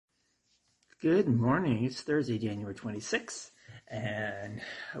Good morning. It's Thursday, January 26th, and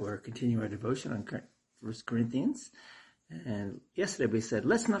we're continuing our devotion on 1 Corinthians. And yesterday we said,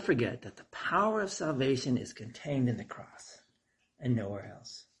 let's not forget that the power of salvation is contained in the cross and nowhere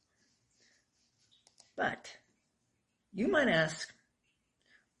else. But you might ask,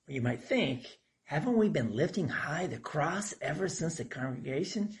 or you might think, haven't we been lifting high the cross ever since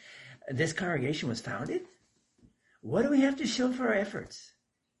this congregation was founded? What do we have to show for our efforts?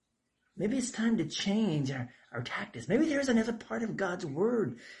 Maybe it's time to change our tactics. Maybe there's another part of God's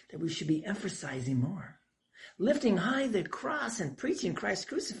word that we should be emphasizing more. Lifting high the cross and preaching Christ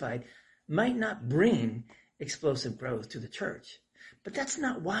crucified might not bring explosive growth to the church, but that's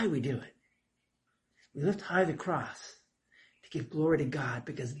not why we do it. We lift high the cross to give glory to God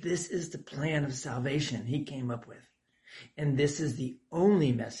because this is the plan of salvation He came up with. And this is the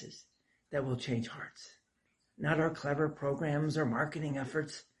only message that will change hearts, not our clever programs or marketing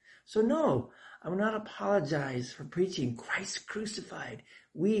efforts. So no, I will not apologize for preaching Christ crucified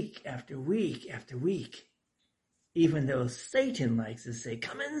week after week after week. Even though Satan likes to say,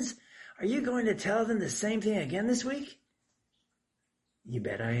 Cummins, are you going to tell them the same thing again this week? You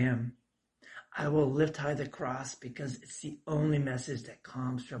bet I am. I will lift high the cross because it's the only message that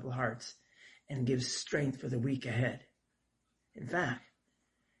calms troubled hearts and gives strength for the week ahead. In fact,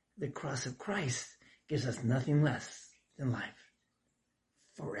 the cross of Christ gives us nothing less than life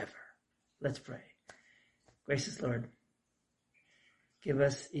forever. Let's pray. Gracious Lord, give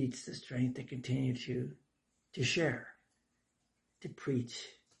us each the strength to continue to share, to preach,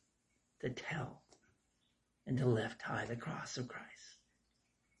 to tell, and to lift high the cross of Christ.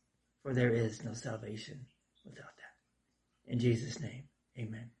 For there is no salvation without that. In Jesus' name,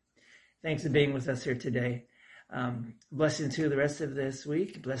 amen. Thanks for being with us here today. Blessing to the rest of this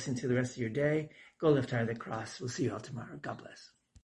week. Blessing to the rest of your day. Go lift high the cross. We'll see you all tomorrow. God bless.